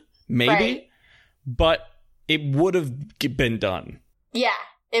good, maybe. Right. But it would have been done. Yeah.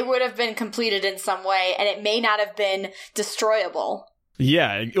 It would have been completed in some way, and it may not have been destroyable.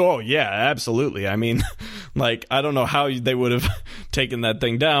 Yeah. Oh, yeah, absolutely. I mean, like, I don't know how they would have taken that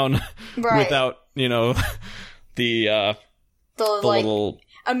thing down without, you know, the like, little...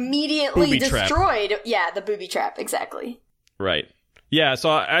 immediately destroyed. Trap. Yeah, the booby trap, exactly. Right. Yeah, so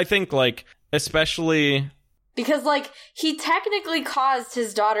I think, like, especially... Because, like, he technically caused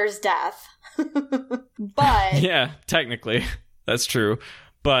his daughter's death. But... Yeah, technically. That's true.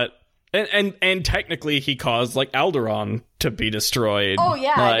 But... And technically he caused, like, Alderaan to be destroyed. Oh,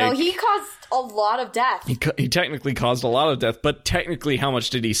 yeah. Like, no, he caused a lot of death. He technically caused a lot of death, but technically how much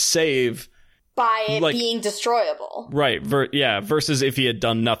did he save... By it being destroyable. Right, versus if he had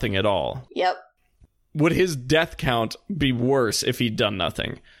done nothing at all. Yep. Would his death count be worse if he'd done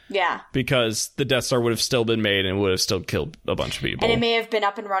nothing? Yeah. Because the Death Star would have still been made and would have still killed a bunch of people. And it may have been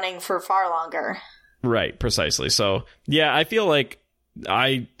up and running for far longer. Right, precisely. So, yeah, I feel like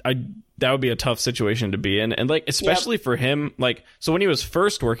that would be a tough situation to be in. And, like, especially for him, like, so when he was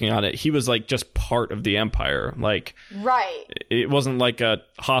first working on it, he was, like, just part of the Empire. Like, right. It wasn't like a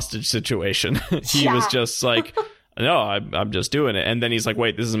hostage situation. He was just like, no, I'm just doing it. And then he's like,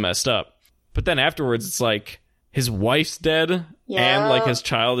 wait, this is messed up. But then afterwards, it's like, his wife's dead, and, like, his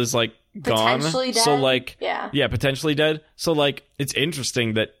child is, like, gone. Potentially dead. So, like, yeah, potentially dead. So, like, it's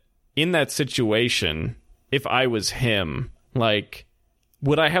interesting that in that situation, if I was him, like...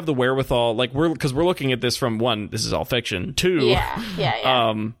 Would I have the wherewithal, like, because we're looking at this from, one, this is all fiction, two,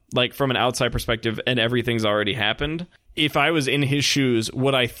 like, from an outside perspective, and everything's already happened. If I was in his shoes,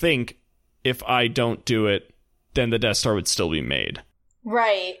 would I think, if I don't do it, then the Death Star would still be made?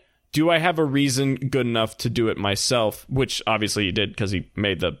 Right. Do I have a reason good enough to do it myself? Which, obviously, he did, because he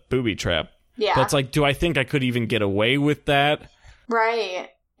made the booby trap. Yeah. But it's like, do I think I could even get away with that? Right.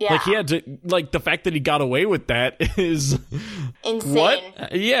 Yeah. Like, he had to, like, the fact that he got away with that is... Insane.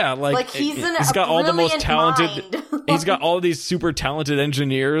 What? Yeah, like he's got all the most talented... mind. He's got all these super talented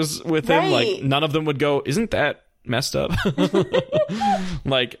engineers with him. Like, none of them would go, isn't that messed up?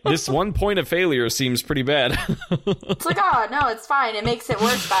 Like, this one point of failure seems pretty bad. It's like, oh, no, it's fine. It makes it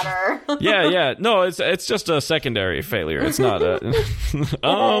work better. Yeah. No, it's just a secondary failure. It's not a...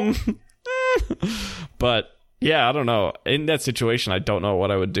 But... Yeah, I don't know. In that situation, I don't know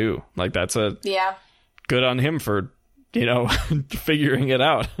what I would do. Like, that's good on him for, you know, figuring it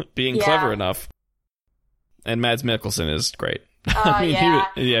out, being clever enough. And Mads Mikkelsen is great. I mean,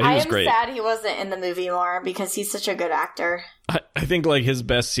 he was great. I am sad he wasn't in the movie more because he's such a good actor. I think, like, his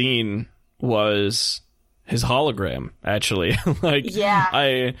best scene was his hologram, actually.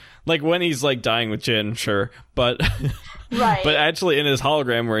 Like, when he's, like, dying with Jin, sure. But, but actually in his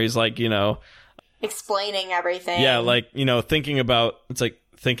hologram where he's, like, you know... explaining everything. Yeah, like, you know, thinking about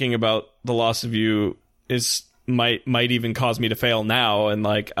the loss of you might even cause me to fail now, and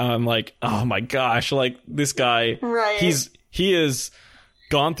like I'm like, oh my gosh, like this guy, he has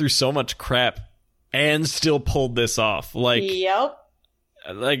gone through so much crap and still pulled this off. Like, yep.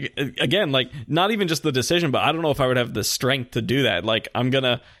 Like, again, like, not even just the decision, but I don't know if I would have the strength to do that. Like, I'm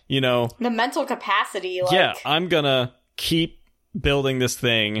gonna, you know, the mental capacity. Like... Yeah, I'm gonna keep building this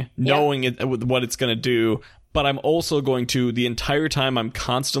thing, knowing what it's going to do, but I'm also going to, the entire time I'm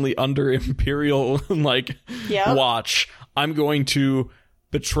constantly under Imperial, like, watch, I'm going to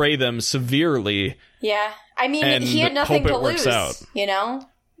betray them severely. Yeah. I mean, he had nothing to lose, you know?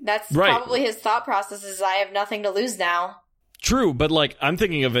 That's Right. probably his thought process is, I have nothing to lose now. True, but like I'm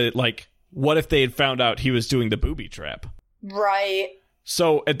thinking of it like, what if they had found out he was doing the booby trap? Right.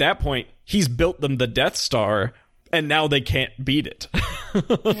 So at that point, he's built them the Death Star, and now they can't beat it.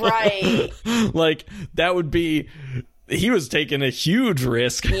 Right. Like, that would be... He was taking a huge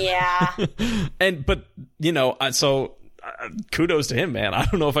risk. Yeah. But, you know, so kudos to him, man. I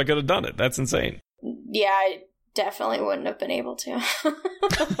don't know if I could have done it. That's insane. Yeah, I definitely wouldn't have been able to.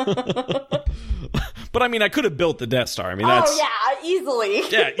 But I mean, I could have built the Death Star. I mean, that's... Oh, yeah, easily.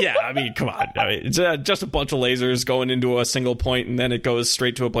 Yeah. I mean, come on. I mean, it's just a bunch of lasers going into a single point, and then it goes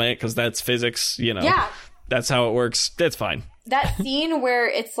straight to a planet because that's physics, you know. Yeah. That's how it works. That's fine. That scene where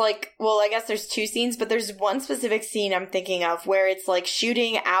it's like, well, I guess there's two scenes, but there's one specific scene I'm thinking of where it's like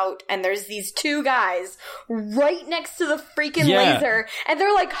shooting out and there's these two guys right next to the freaking laser and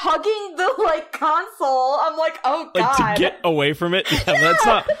they're like hugging the like console. I'm like, oh god. Like to get away from it.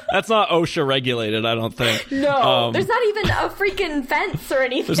 Yeah, that's not OSHA regulated, I don't think. No, there's not even a freaking fence or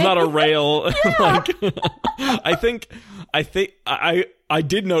anything. There's not a rail. Like, I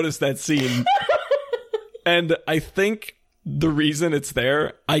did notice that scene. And I think the reason it's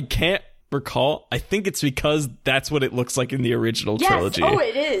there, I can't recall. I think it's because that's what it looks like in the original trilogy. Oh,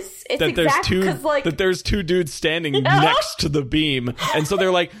 it is. It's that there's two dudes standing next to the beam. And so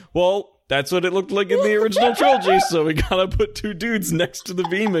they're like, well, that's what it looked like in the original trilogy, so we gotta put two dudes next to the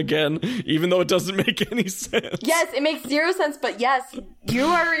beam again, even though it doesn't make any sense. Yes, it makes zero sense, but yes, you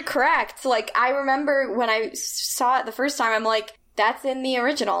are correct. Like, I remember when I saw it the first time, I'm like, that's in the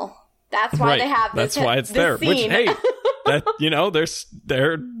original. That's why they have this. That's why it's there. Scene. Which, hey, that, you know, they're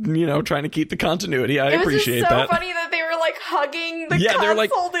you know, trying to keep the continuity. I appreciate that. It was just so funny that they were like hugging the console. They're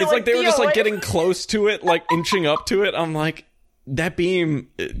like, it's like they were just like away. getting close to it, like inching up to it. I'm like, that beam,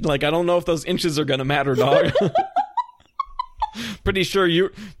 like, I don't know if those inches are gonna matter, dog. Pretty sure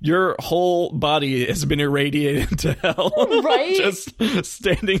your whole body has been irradiated to hell. Right? Just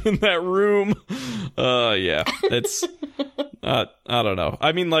standing in that room. Yeah, it's... I don't know.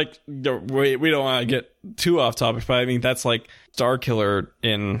 I mean, like, we don't want to get too off topic, but I mean, that's like Starkiller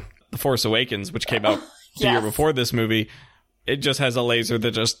in The Force Awakens, which came out the year before this movie. It just has a laser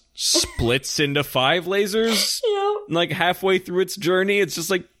that just splits into 5 lasers, like halfway through its journey. It's just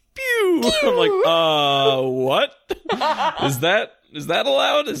like, pew! I'm like, what? Is that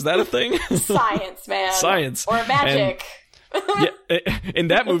allowed? Is that a thing? Science, man. Science. Or magic. Yeah, in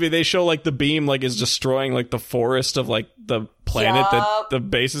that movie, they show like the beam like is destroying like the forest of like the planet that the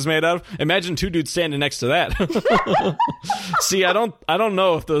base is made out of. Imagine 2 dudes standing next to that. See, I don't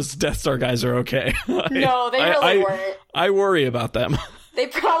know if those Death Star guys are okay. No, they really weren't. I worry about them. They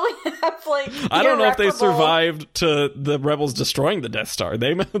probably have like I don't know if they survived to the rebels destroying the Death Star.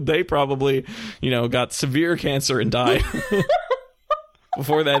 They probably, you know, got severe cancer and died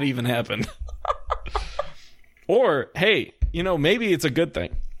before that even happened. Or, hey, you know, maybe it's a good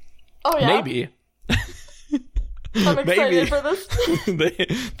thing. Oh, yeah? Maybe. I'm excited for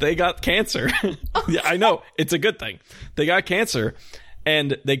this. They got cancer. Yeah, I know. It's a good thing. They got cancer,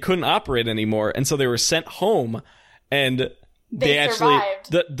 and they couldn't operate anymore, and so they were sent home, and they actually...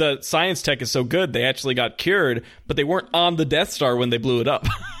 survived. The science tech is so good, they actually got cured, but they weren't on the Death Star when they blew it up.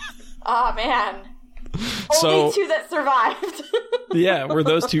 Oh, man. So, only 2 that survived. Yeah, were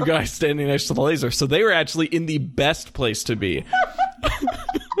those 2 guys standing next to the laser. So they were actually in the best place to be.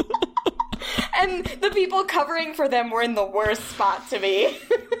 And the people covering for them were in the worst spot to be.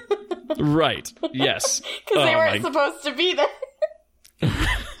 Right. Yes. Because they weren't supposed to be there.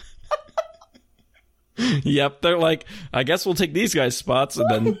 Yep. They're like, I guess we'll take these guys' spots. And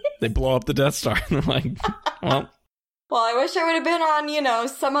then they blow up the Death Star. And they're like, well... Well, I wish I would have been on, you know,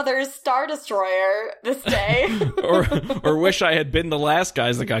 some other Star Destroyer this day. or wish I had been the last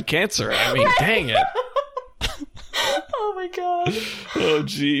guys that got cancer. I mean, dang it. Oh my god. Oh,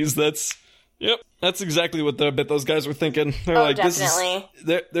 geez. That's exactly what I bet those guys were thinking. They're like, definitely.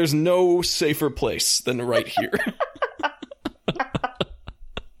 There's no safer place than right here.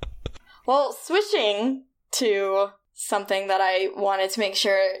 Well, switching to something that I wanted to make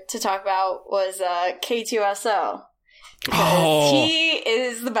sure to talk about was K2SO. Because he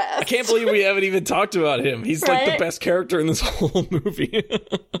is the best. I can't believe we haven't even talked about him. He's like the best character in this whole movie.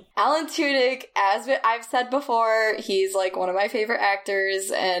 Alan Tudyk, as I've said before, he's like one of my favorite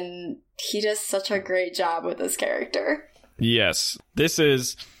actors, and he does such a great job with this character. Yes. This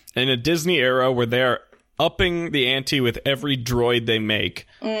is in a Disney era where they're upping the ante with every droid they make.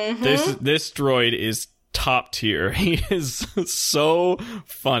 Mm-hmm. This droid is top tier. He is so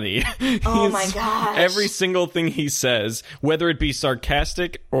funny. Oh my gosh. Every single thing he says, whether it be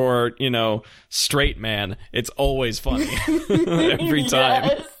sarcastic or, you know, straight man, it's always funny. Every time.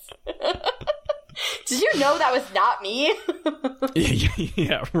 Yes. Did you know that was not me?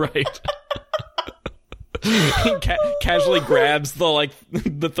 Yeah, right. He casually grabs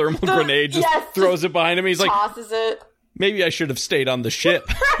the thermal grenade, just throws it behind him. He's like, tosses it. Maybe I should have stayed on the ship.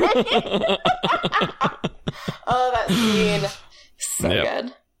 Oh, that scene. So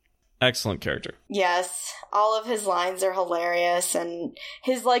good. Excellent character. Yes. All of his lines are hilarious, and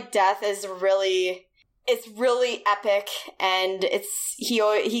his death is really... It's really epic, and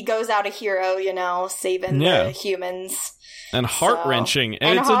he goes out a hero, saving the humans. And heart-wrenching,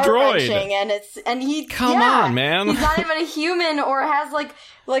 and it's a droid. Come on, man. He's not even a human or has,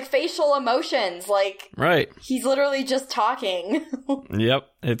 facial emotions. Right. He's literally just talking.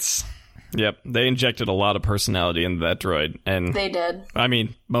 Yep, they injected a lot of personality into that droid, and they did. I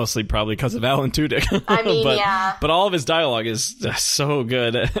mean, mostly probably because of Alan Tudyk. I mean, but all of his dialogue is so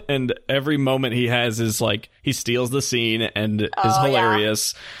good, and every moment he has is he steals the scene and is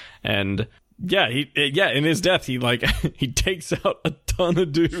hilarious, and in his death he he takes out a ton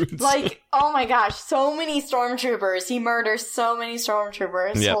of dudes. Oh my gosh, so many stormtroopers. He murders so many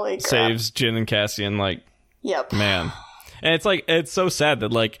stormtroopers. Yep. Holy crap. Saves Jin and Cassian. Yep. Man, and it's so sad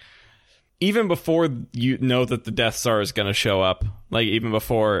that even before you know that the Death Star is going to show up, even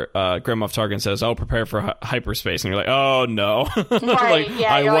before Grand Moff Tarkin says, "Oh, prepare for hyperspace," and you're like, "Oh no!" Right?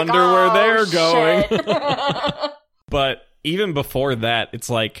 I wonder where they're going. But even before that,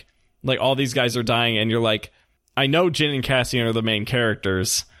 it's like all these guys are dying, and you're like, I know Jin and Cassian are the main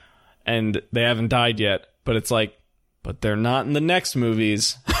characters, and they haven't died yet, but it's but they're not in the next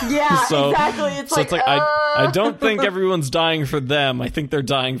movies. Yeah, exactly. It's I don't think everyone's dying for them. I think they're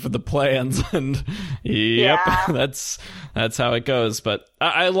dying for the plans. And that's how it goes. But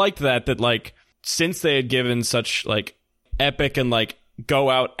I liked that since they had given such epic and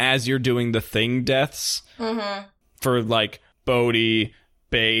go out as you're doing the thing deaths for Bodhi,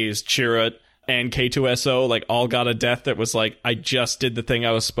 Baze, Chirrut, and K2SO all got a death that was I just did the thing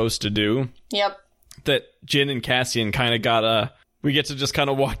I was supposed to do. Yep. That Jin and Cassian kind of got we get to just kind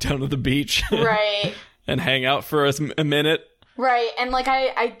of walk down to the beach. Right. And hang out for a minute. Right. And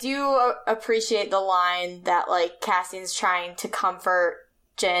I do appreciate the line that Cassian's trying to comfort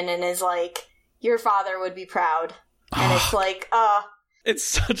Jin and is your father would be proud. And it's It's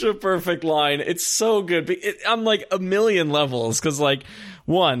such a perfect line. It's so good. On a million levels. Because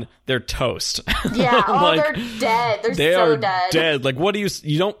one, they're toast. Yeah. They're dead. They are dead. What do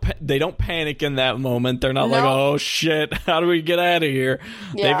you don't, they don't panic in that moment. They're not oh shit, how do we get out of here?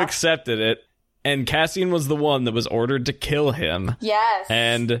 Yeah. They've accepted it. And Cassian was the one that was ordered to kill him. Yes.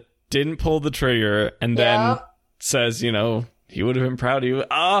 And didn't pull the trigger. And then says, he would have been proud of you.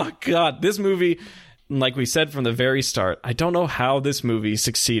 Oh God, this movie, like we said from the very start, I don't know how this movie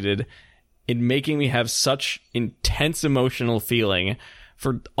succeeded in making me have such intense emotional feeling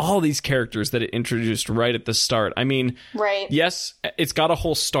for all these characters that it introduced right at the start. I mean, yes, it's got a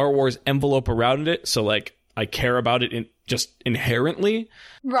whole Star Wars envelope around it, so I care about it just inherently.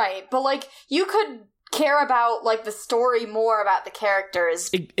 Right, but you could care about the story more about the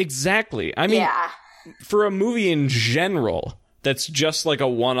characters. Exactly. I mean, for a movie in general that's just a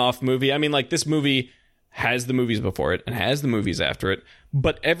one-off movie. I mean, this movie has the movies before it and has the movies after it,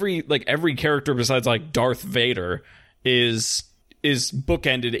 but every character besides Darth Vader is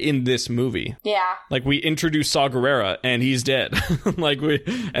bookended in this movie. Yeah. We introduce Saw Gerrera and he's dead.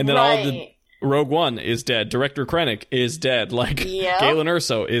 And then all of the Rogue One is dead. Director Krennic is dead. Galen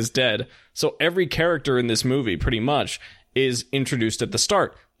Erso is dead. So every character in this movie pretty much is introduced at the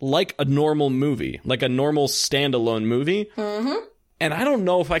start, like a normal movie, like a normal standalone movie. Mm-hmm. And I don't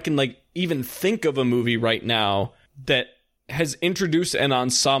know if I can even think of a movie right now that has introduced an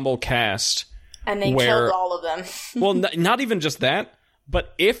ensemble cast. And they killed all of them. Well, not even just that,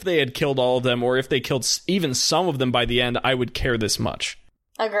 but if they had killed all of them, or if they killed even some of them by the end, I would care this much.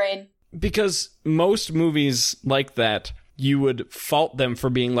 Agreed. Because most movies like that, you would fault them for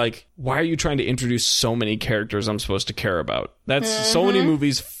being why are you trying to introduce so many characters I'm supposed to care about? That's so many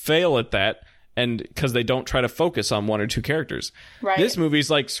movies fail at that, and because they don't try to focus on one or two characters. Right. This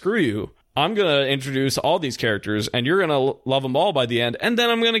movie's screw you. I'm going to introduce all these characters, and you're going to love them all by the end, and then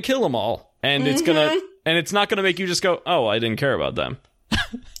I'm going to kill them all. And it's not going to make you just go, oh, I didn't care about them.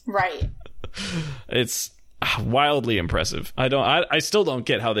 Right. It's wildly impressive. I still don't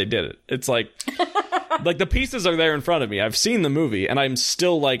get how they did it. It's the pieces are there in front of me. I've seen the movie, and I'm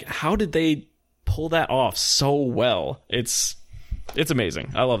still how did they pull that off so well? It's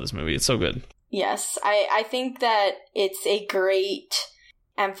amazing. I love this movie. It's so good. Yes. I think that it's a great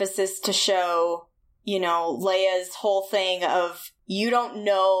emphasis to show, Leia's whole thing of, you don't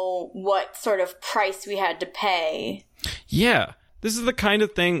know what sort of price we had to pay. Yeah. This is the kind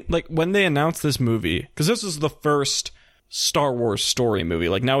of thing, like, when they announced this movie, because this was the first Star Wars story movie.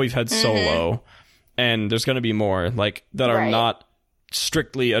 Like, now we've had Solo, and there's going to be more, like, that are not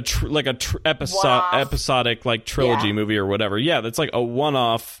strictly episodic, like, trilogy movie or whatever. Yeah, that's like a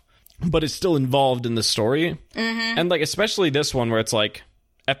one-off, but it's still involved in the story. And, like, especially this one where it's, like,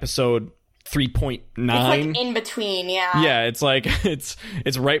 episode 3.9. It's like in between, Yeah, it's like, it's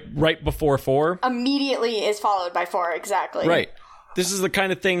right before 4. Immediately is followed by 4, exactly. Right. This is the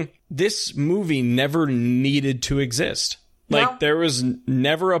kind of thing, this movie never needed to exist. Like, there was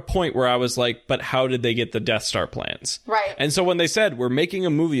never a point where I was like, but how did they get the Death Star plans? Right. And so when they said, we're making a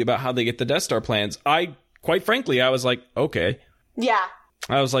movie about how they get the Death Star plans, quite frankly, I was like, okay. Yeah.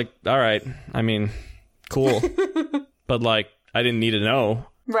 I was like, all right. I mean, cool. But, like, I didn't need to know.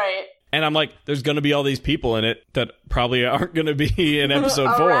 Right. And I'm like, there's going to be all these people in it that probably aren't going to be in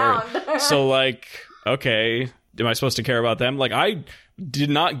episode 4. So, like, okay, am I supposed to care about them? Like, I did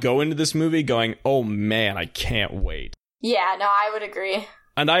not go into this movie going, oh, man, I can't wait. Yeah, no, I would agree.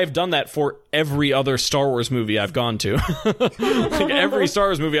 And I have done that for every other Star Wars movie I've gone to. Like, every Star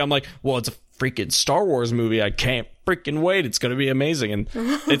Wars movie, I'm like, well, it's a freaking Star Wars movie. I can't freaking wait. It's going to be amazing. And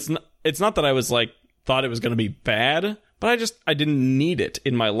it's not that I was like, thought it was going to be bad, but I didn't need it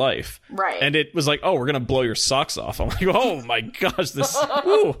in my life. Right. And it was like, oh, we're going to blow your socks off. I'm like, oh my gosh, this,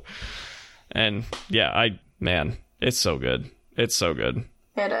 woo. And yeah, man, it's so good. It's so good.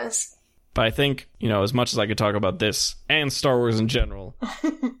 It is. But I think, as much as I could talk about this and Star Wars in general,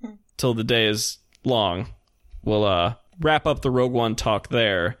 till the day is long, we'll wrap up the Rogue One talk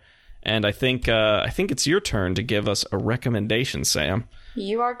there. And I think it's your turn to give us a recommendation, Sam.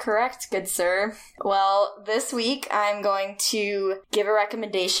 You are correct, good sir. Well, this week I'm going to give a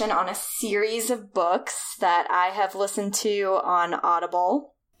recommendation on a series of books that I have listened to on Audible.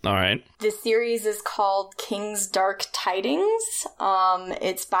 All right. This series is called King's Dark Tidings.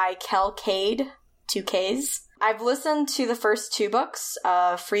 It's by Kel Cade, 2 Ks. I've listened to the first 2 books,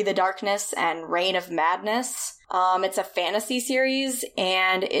 Free the Darkness and Reign of Madness. It's a fantasy series,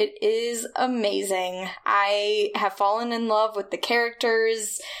 and it is amazing. I have fallen in love with the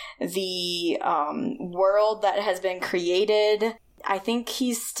characters, the world that has been created. I think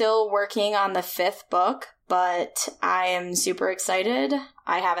he's still working on the 5th book, but I am super excited.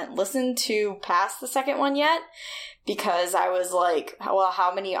 I haven't listened to past the 2nd one yet because I was like, well,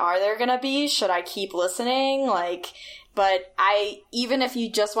 how many are there gonna be? Should I keep listening? But even if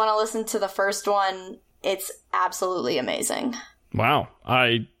you just want to listen to the first one, it's absolutely amazing. Wow.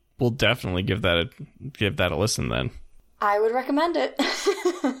 I will definitely give that a listen then. I would recommend it.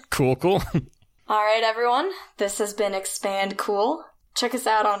 Cool. All right, everyone. This has been Expand Cool. Check us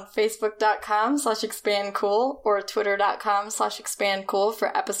out on Facebook.com/expandcool or Twitter.com/expandcool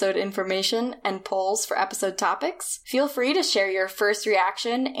for episode information and polls for episode topics. Feel free to share your first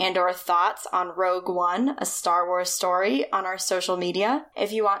reaction and or thoughts on Rogue One, a Star Wars story, on our social media.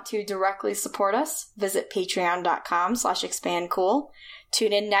 If you want to directly support us, visit patreon.com/expandcool.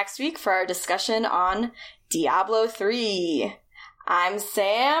 Tune in next week for our discussion on Diablo 3. I'm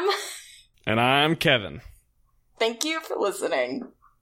Sam. And I'm Kevin. Thank you for listening.